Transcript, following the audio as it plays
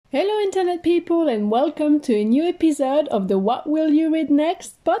Hello, Internet people, and welcome to a new episode of the What Will You Read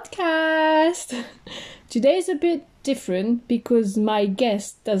Next podcast. Today is a bit different because my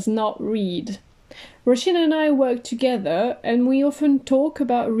guest does not read. Roisin and I work together, and we often talk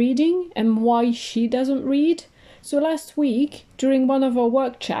about reading and why she doesn't read. So last week, during one of our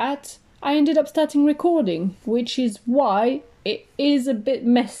work chats, I ended up starting recording, which is why it is a bit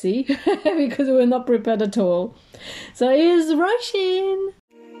messy because we're not prepared at all. So here's Roisin.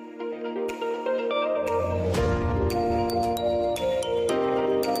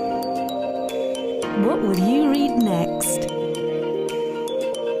 What will you read next?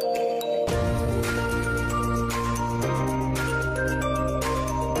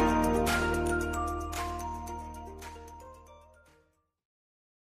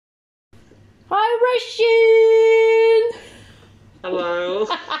 Hi, Roisin! Hello.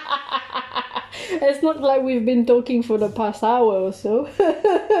 It's not like we've been talking for the past hour or so.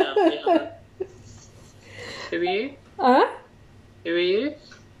 Yeah. Who are you? Huh? Who are you?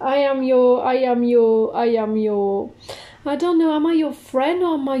 I don't know, am I your friend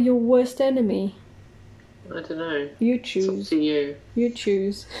or am I your worst enemy? I don't know. You It's choose. up to you. You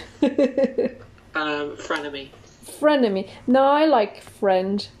choose. Frenemy. Frenemy. No, I like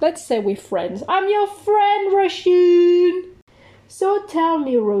friend. Let's say we're friends. I'm your friend, Roisin. So tell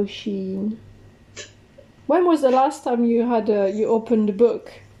me, Roisin, when was the last time you opened a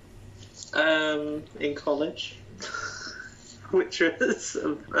book? In college. Which was,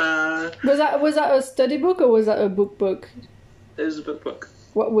 Was that a study book or was that a book? it was a book.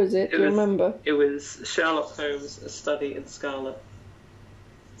 What was it? Do you remember? It was Sherlock Holmes, A Study in Scarlet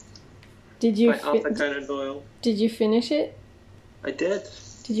Did you by Arthur Conan Doyle. Did you finish it? I did.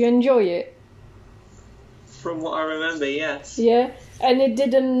 Did you enjoy it? From what I remember, yes. Yeah, and it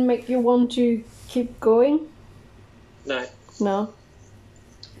didn't make you want to keep going? No. No.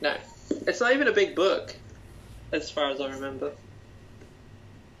 No. It's not even a big book, as far as I remember.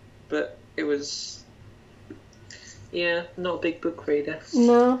 But it was... Yeah, not a big book reader.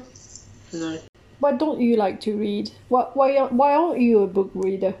 No. No. Why don't you like to read? Why aren't you a book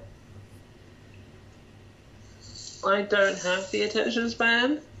reader? I don't have the attention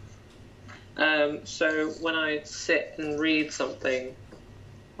span. So when I sit and read something,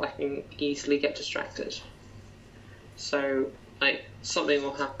 I can easily get distracted. So, like, something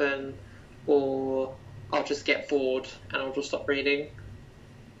will happen, or I'll just get bored and I'll just stop reading.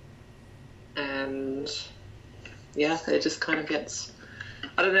 And, yeah, it just kind of gets...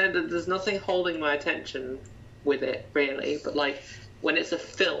 I don't know, there's nothing holding my attention with it, really. But, like, when it's a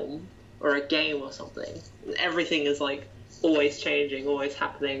film or a game or something, everything is, like, always changing, always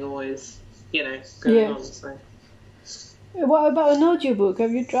happening, always, going on. So. What about an audiobook?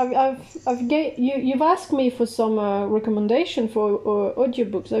 You've asked me for some recommendation for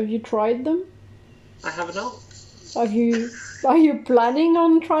audiobooks. Have you tried them? I have not. Are you planning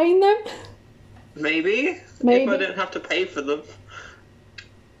on trying them? Maybe. Maybe. If I don't have to pay for them.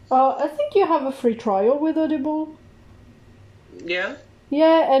 I think you have a free trial with Audible. Yeah.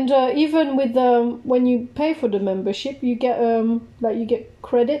 Yeah, and even with when you pay for the membership, you get you get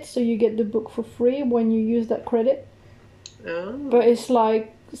credit, so you get the book for free when you use that credit. Oh. But it's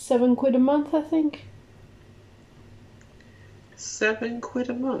like £7 a month, I think. £7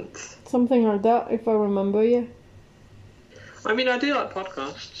 a month. Something like that, if I remember, yeah. I mean, I do like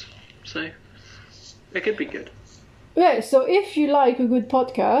podcasts, so it could be good. Yeah, so if you like a good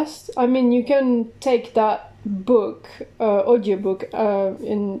podcast, I mean, you can take that book, audiobook,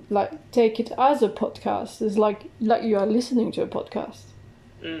 take it as a podcast. It's like you are listening to a podcast.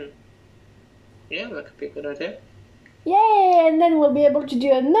 Yeah, that could be a good idea. Yay! And then we'll be able to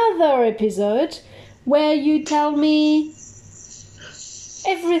do another episode where you tell me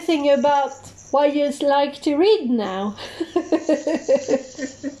everything about what you like to read now.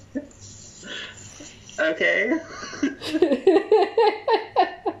 Okay.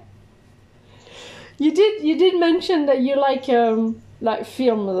 You did mention that you like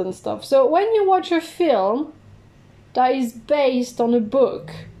films and stuff. So when you watch a film that is based on a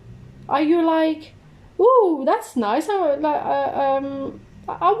book, are you like, ooh, that's nice? I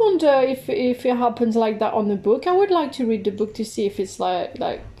wonder if it happens like that on the book. I would like to read the book to see if it's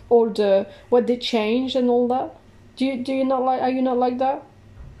like all the what they changed and all that. Do you not like? Are you not like that?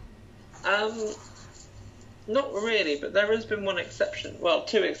 Not really, but there has been one exception. Well,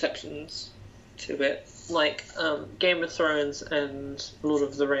 two exceptions to it, like Game of Thrones and Lord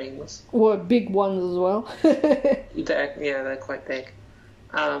of the Rings. Or big ones as well. They're quite big.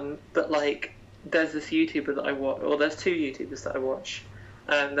 But like, there's this YouTuber that I watch, or there's two YouTubers that I watch,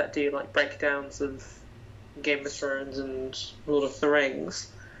 that do like breakdowns of Game of Thrones and Lord of the Rings,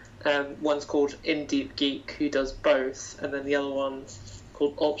 One's called In Deep Geek, who does both, and then the other one's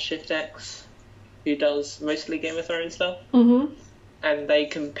called Alt Shift X, who does mostly Game of Thrones stuff. Mm-hmm. And they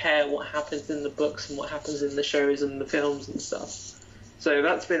compare what happens in the books and what happens in the shows and the films and stuff. So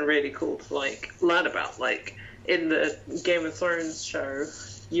that's been really cool to learn about. Like in the Game of Thrones show,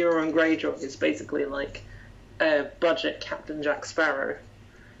 Euron Greyjoy is basically like a budget Captain Jack Sparrow,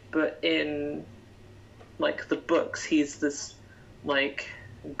 but in like the books, he's this like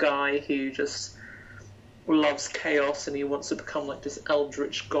guy who just loves chaos and he wants to become like this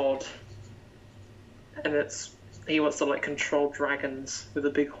eldritch god, and he wants to like control dragons with a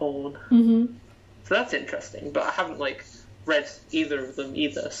big horn. Mm-hmm. So that's interesting, but I haven't like read either of them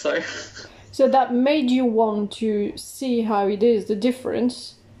either. So that made you want to see how it is, the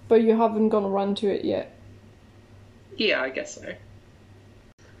difference, but you haven't gone around to it yet. Yeah, I guess so.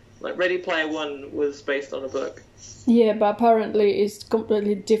 Like Ready Player One was based on a book. Yeah, but apparently it's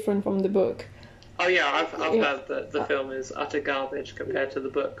completely different from the book. Oh yeah, I've heard that the film is utter garbage compared to the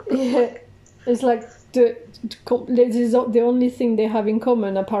book. But Yeah, it's like this is the only thing they have in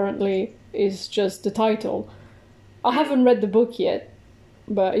common. Apparently, is just the title. I haven't read the book yet,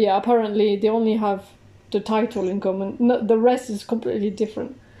 but yeah, apparently they only have the title in common. No, the rest is completely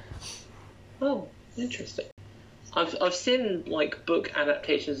different. Oh, interesting. I've seen like book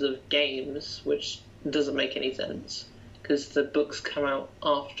adaptations of games, which doesn't make any sense because the books come out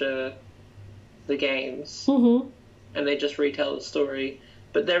after the games, Mm-hmm. and they just retell the story.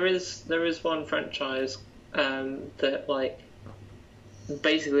 But there is one franchise that like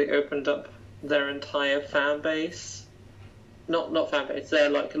basically opened up their entire fan base, not fan base, their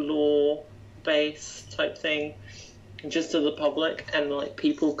like lore base type thing, just to the public, and like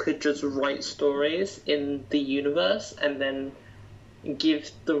people could just write stories in the universe and then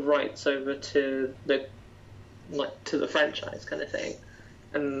give the rights over to the franchise kind of thing,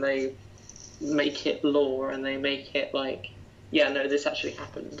 and they make it lore and they make it like, yeah, no, this actually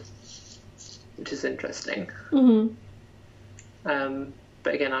happened, which is interesting. Mm-hmm.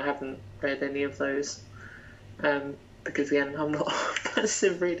 But again, I haven't read any of those because again, I'm not a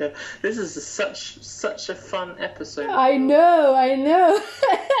massive reader. This is such a fun episode. I know.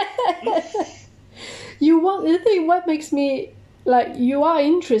 The thing what makes me like, you are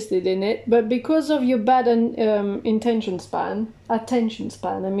interested in it, but because of your bad attention span,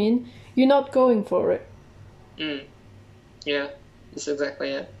 I mean, you're not going for it. Yeah, that's exactly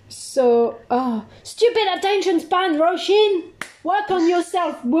it. So, stupid attention span, Roshin! Work on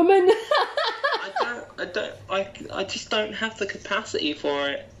yourself, woman! I just don't have the capacity for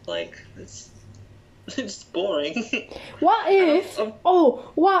it. Like, it's boring. What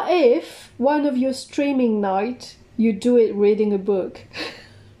if one of your streaming night you do it reading a book?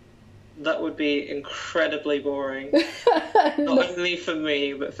 That would be incredibly boring. Not only for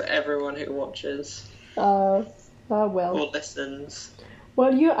me, but for everyone who watches. Well. Or listens.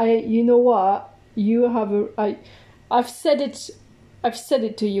 Well, you know what? You have I've said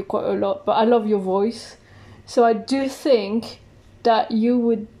it to you quite a lot, but I love your voice. So I do think that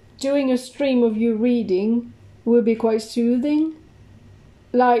doing a stream of you reading would be quite soothing.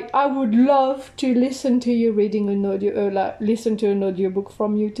 Like, I would love to listen to you reading listen to an audiobook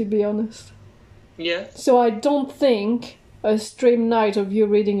from you, to be honest. Yeah. So I don't think a stream night of you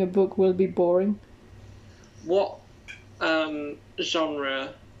reading a book will be boring. What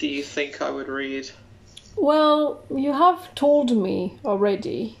genre do you think I would read? Well, you have told me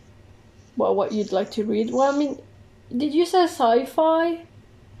already what you'd like to read. Well, I mean, did you say sci-fi?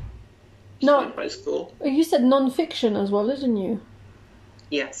 No. Sci-fi's cool. You said non-fiction as well, didn't you?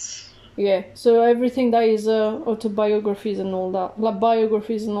 Yes. Yeah, so everything that is autobiographies and all that. Like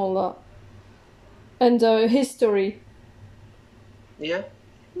biographies and all that. And history. Yeah.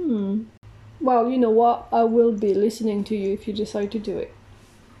 Well, you know what? I will be listening to you if you decide to do it.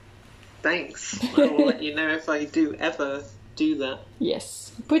 Thanks. I will let you know if I do ever do that.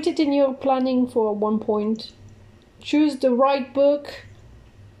 Yes. Put it in your planning for one point. Choose the right book.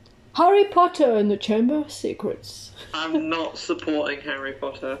 Harry Potter and the Chamber of Secrets. I'm not supporting Harry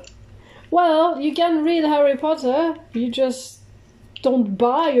Potter. Well, you can read Harry Potter. You just don't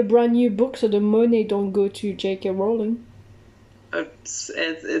buy a brand new book so the money don't go to J.K. Rowling. It's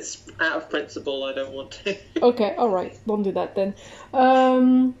out of principle. I don't want to. Okay, alright. Don't do that then.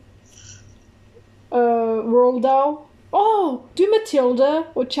 Roald Dahl. Oh, do Matilda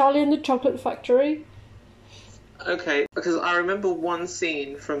or Charlie and the Chocolate Factory. Okay, because I remember one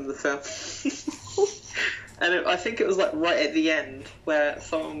scene from the film, and I think it was like right at the end where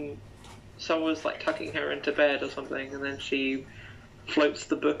someone was like tucking her into bed or something, and then she floats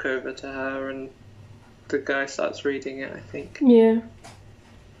the book over to her, and the guy starts reading it. I think. Yeah.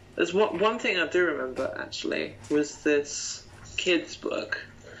 There's one thing I do remember, actually, was this kid's book,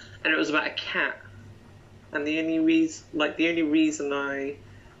 and it was about a cat. And the only reason I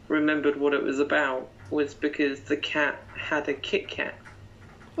remembered what it was about was because the cat had a Kit Kat.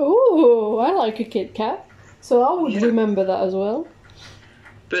 Oh, I like a Kit Kat, so I would remember that as well.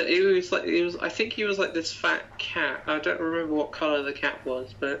 But I think he was like this fat cat. I don't remember what colour the cat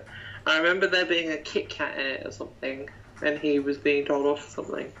was, but I remember there being a Kit Kat in it or something, and he was being told off for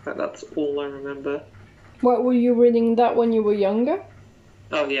something. But that's all I remember. What, were you reading that when you were younger?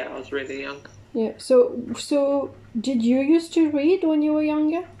 Oh yeah, I was really young. Yeah. So did you used to read when you were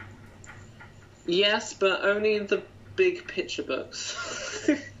younger? Yes, but only the big picture books.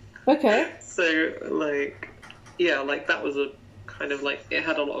 Okay. So like, yeah, like that was a kind of like, it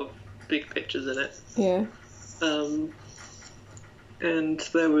had a lot of big pictures in it. Yeah. And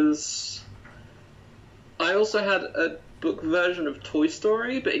there was, I also had a book version of Toy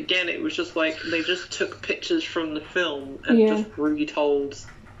Story, but again, it was just like, they just took pictures from the film and just retold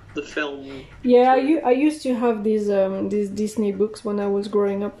the film. Yeah, I used to have these Disney books when I was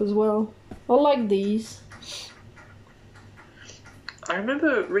growing up as well. I like these. I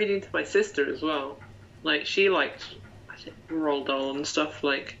remember reading to my sister as well. Like, she liked, I think, Roald Dahl and stuff,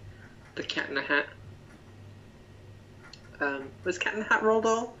 like The Cat in the Hat. Was Cat in the Hat Roald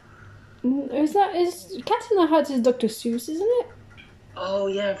Dahl? Is Cat in the Hat is Dr. Seuss, isn't it? Oh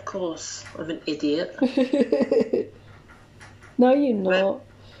yeah, of course. I'm an idiot. No, you're not.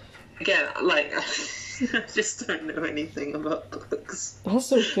 Again, like, I just don't know anything about books.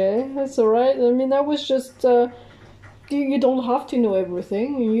 That's okay. That's alright. I mean, I was just... you don't have to know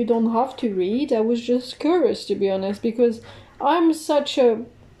everything. You don't have to read. I was just curious, to be honest, because I'm such a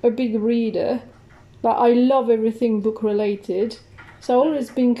big reader that I love everything book-related. So I've always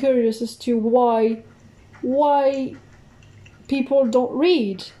been curious as to why people don't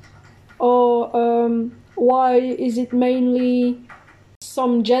read. Or why is it mainly...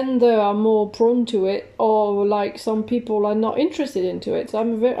 some gender are more prone to it, or like some people are not interested into it. So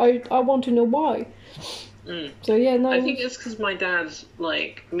I want to know why. So yeah, no. I think it's because my dad,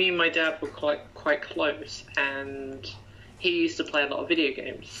 like, me and my dad were quite close, and he used to play a lot of video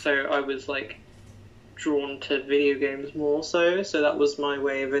games. So I was like drawn to video games more so. So that was my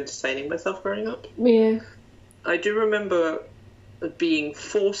way of entertaining myself growing up. Yeah. I do remember being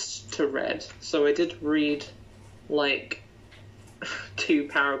forced to read. So I did read like 2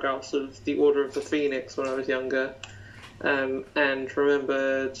 paragraphs of The Order of the Phoenix when I was younger, and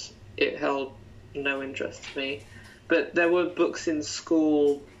remembered it held no interest to me. But there were books in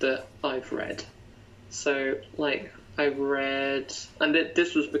school that I've read. So, like, I read... And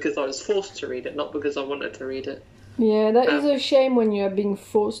this was because I was forced to read it, not because I wanted to read it. Yeah, that is a shame when you are being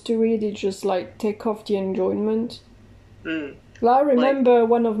forced to read it, just, like, take off the enjoyment. Well, I remember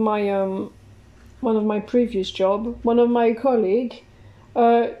one of my previous job, one of my colleague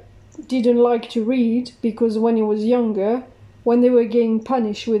didn't like to read because when he was younger, when they were getting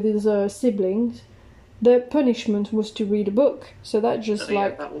punished with his siblings, the punishment was to read a book. So that just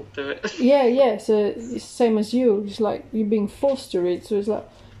that will do it. yeah, so it's same as you. It's like you're being forced to read. So it's like,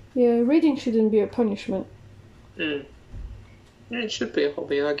 yeah, reading shouldn't be a punishment. Yeah, it should be a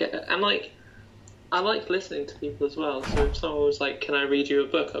hobby. I get it, and like, I like listening to people as well. So if someone was like, "Can I read you a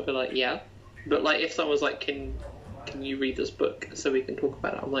book?" I'd be like, "Yeah." But like, if someone was like, "Can you read this book so we can talk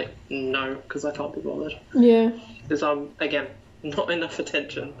about it?" I'm like, "No," because I can't be bothered. Yeah. Because I'm, again, not enough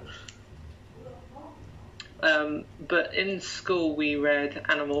attention. But in school we read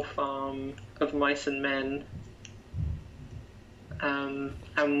Animal Farm, Of Mice and Men, and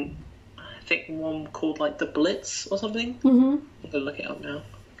I think one called like The Blitz or something. Mm-hmm. I'll look it up now.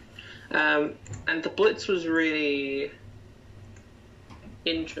 And The Blitz was really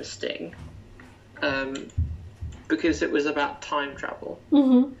interesting. Because it was about time travel.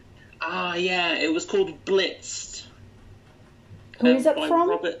 Mm-hmm. Ah, yeah, it was called Blitzed. Where is that by from?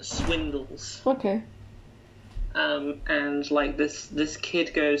 Robert Swindells. Okay. And like this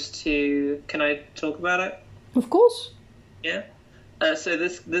kid goes to... Can I talk about it? Of course. Yeah. So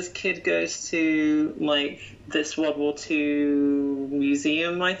this kid goes to like this World War II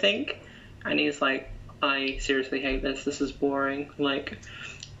museum, I think, and he's like, I seriously hate this. This is boring. Like,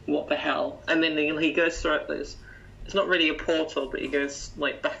 what the hell? And then he goes through this. It's not really a portal, but he goes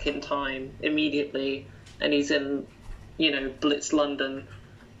like back in time immediately, and he's in, Blitz London,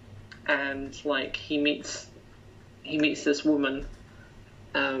 and like he meets this woman,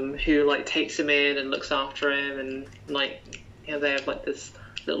 who like takes him in and looks after him, and like they have like this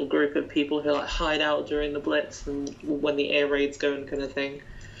little group of people who like hide out during the Blitz and when the air raids go and kind of thing,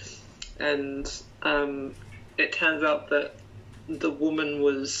 and it turns out that the woman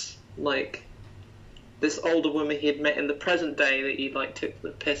was like this older woman he had met in the present day that he like took the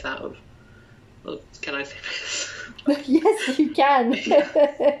piss out of. Well, can I say piss? Yes, you can.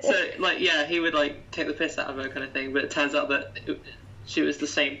 So like yeah, he would like take the piss out of her kind of thing, but it turns out that she was the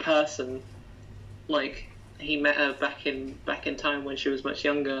same person. Like he met her back in time when she was much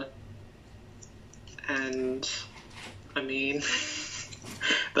younger, and I mean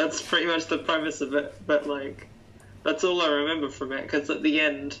that's pretty much the premise of it. But like that's all I remember from it, because at the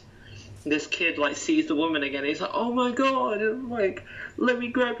end, this kid like sees the woman again. He's like, "Oh my god!" And like, "Let me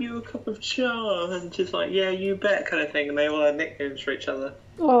grab you a cup of cha," and she's like, "Yeah, you bet," kind of thing. And they all had nicknames for each other.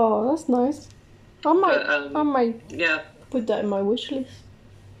 Oh, that's nice. I might Yeah, put that in my wish list.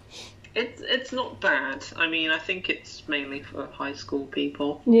 it's not bad. I mean, I think it's mainly for high school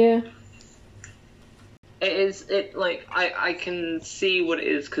people. Yeah. It is. It like I can see what it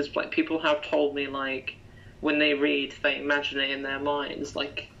is, because like people have told me like when they read, they imagine it in their minds,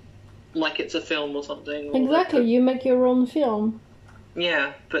 like it's a film or something. Or Exactly. You make your own film.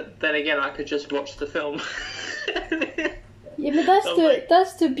 Yeah, but then again, I could just watch the film. Yeah, but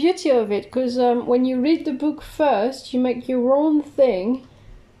that's the beauty of it, because when you read the book first, you make your own thing,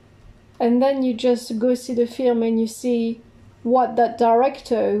 and then you just go see the film and you see what that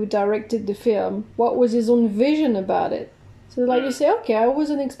director who directed the film, what was his own vision about it. So like you say, okay, I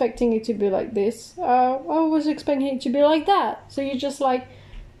wasn't expecting it to be like this. I was expecting it to be like that. So you just like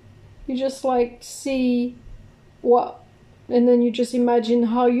see what, and then you just imagine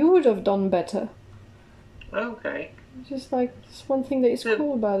how you would have done better. Okay. Just like, it's one thing that is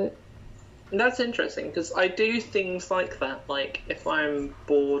cool about it. That's interesting, because I do things like that. Like, if I'm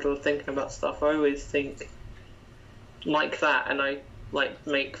bored or thinking about stuff, I always think like that, and I, like,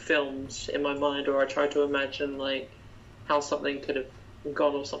 make films in my mind, or I try to imagine, like, how something could have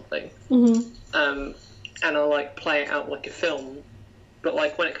gone or something. Mm-hmm. And I, like, play it out like a film. But,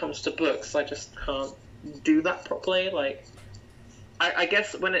 like, when it comes to books, I just can't do that properly. Like, I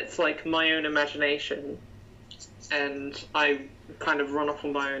guess when it's, like, my own imagination, and I kind of run off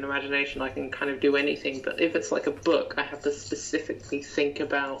on my own imagination, I can kind of do anything. But if it's like a book, I have to specifically think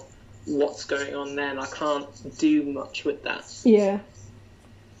about what's going on there, and I can't do much with that. Yeah.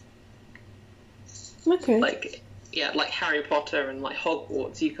 Okay. Like, yeah, like Harry Potter and like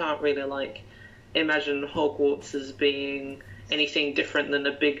Hogwarts, you can't really like imagine Hogwarts as being anything different than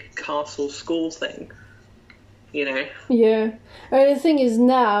a big castle school thing. You know? Yeah, and the thing is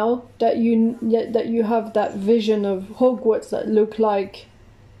now that you have that vision of Hogwarts that look like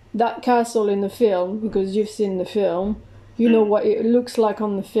that castle in the film, because you've seen the film, you know what it looks like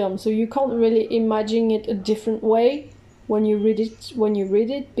on the film, so you can't really imagine it a different way when you read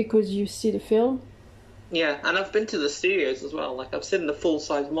it because you see the film. Yeah, and I've been to the studios as well. Like I've seen the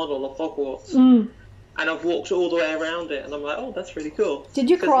full-size model of Hogwarts. And I've walked all the way around it, and I'm like, oh, that's really cool. Did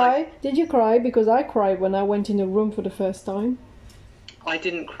you cry? Like, Did you cry? Because I cried when I went in the room for the first time. I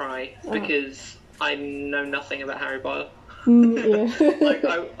didn't cry because I know nothing about Harry Potter. Yeah. Like,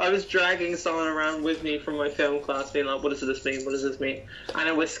 I was dragging someone around with me from my film class, being like, what does this mean? What does this mean? And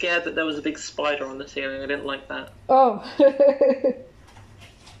I was scared that there was a big spider on the ceiling. I didn't like that. Oh.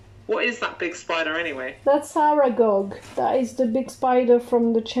 What is that big spider anyway? That's Aragog. That is the big spider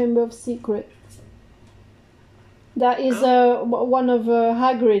from the Chamber of Secrets. That is one of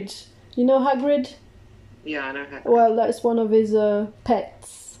Hagrid. You know Hagrid? Yeah, I know Hagrid. Well, that's one of his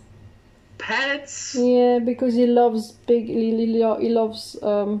pets. Pets? Yeah, because he loves he loves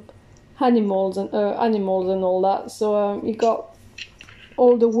animals and all that. So he got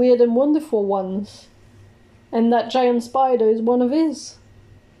all the weird and wonderful ones, and that giant spider is one of his.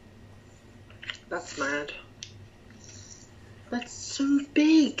 That's mad. That's so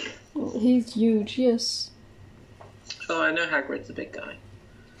big. He's huge, yes. Oh, I know Hagrid's a big guy.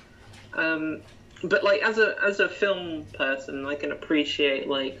 But like as a film person, I can appreciate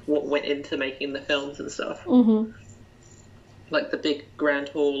like what went into making the films and stuff. Mm-hmm. Like the big grand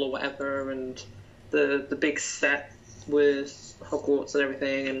hall or whatever, and the big set with Hogwarts and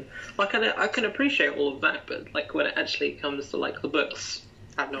everything, and I can appreciate all of that. But like when it actually comes to like the books,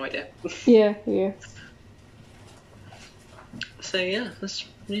 I have no idea. Yeah. So yeah, that's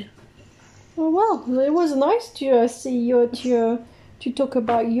yeah. Oh, well, it was nice to see you to talk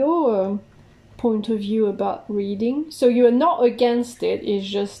about your point of view about reading. So you are not against it. It's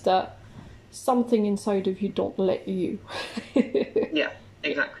just that something inside of you don't let you. Yeah,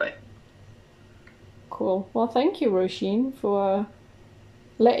 exactly. Cool. Well, thank you, Roisin, for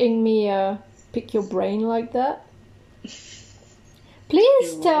letting me pick your brain like that.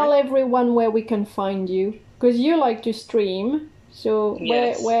 Please tell everyone where we can find you, because you like to stream. So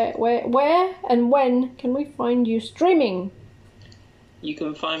yes. where and when can we find you streaming? You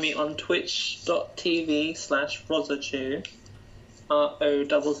can find me on twitch.tv/Rozachu,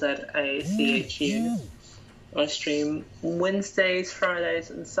 ROZZACHU. I stream Wednesdays, Fridays,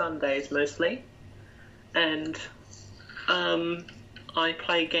 and Sundays mostly, and I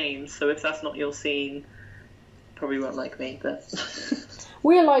play games. So if that's not your scene, probably won't like me. But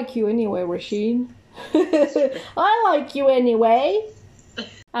We like you anyway, Rasheen. I like you anyway.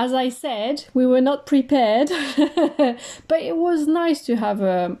 As I said, we were not prepared, but it was nice to have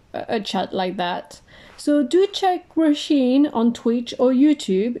a chat like that. So do check Rasheen on Twitch or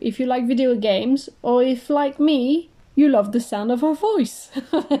YouTube if you like video games, or if, like me, you love the sound of her voice.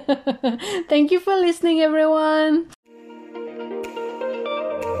 Thank you for listening, everyone.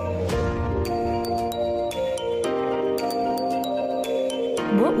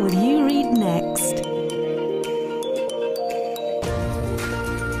 What will you read next?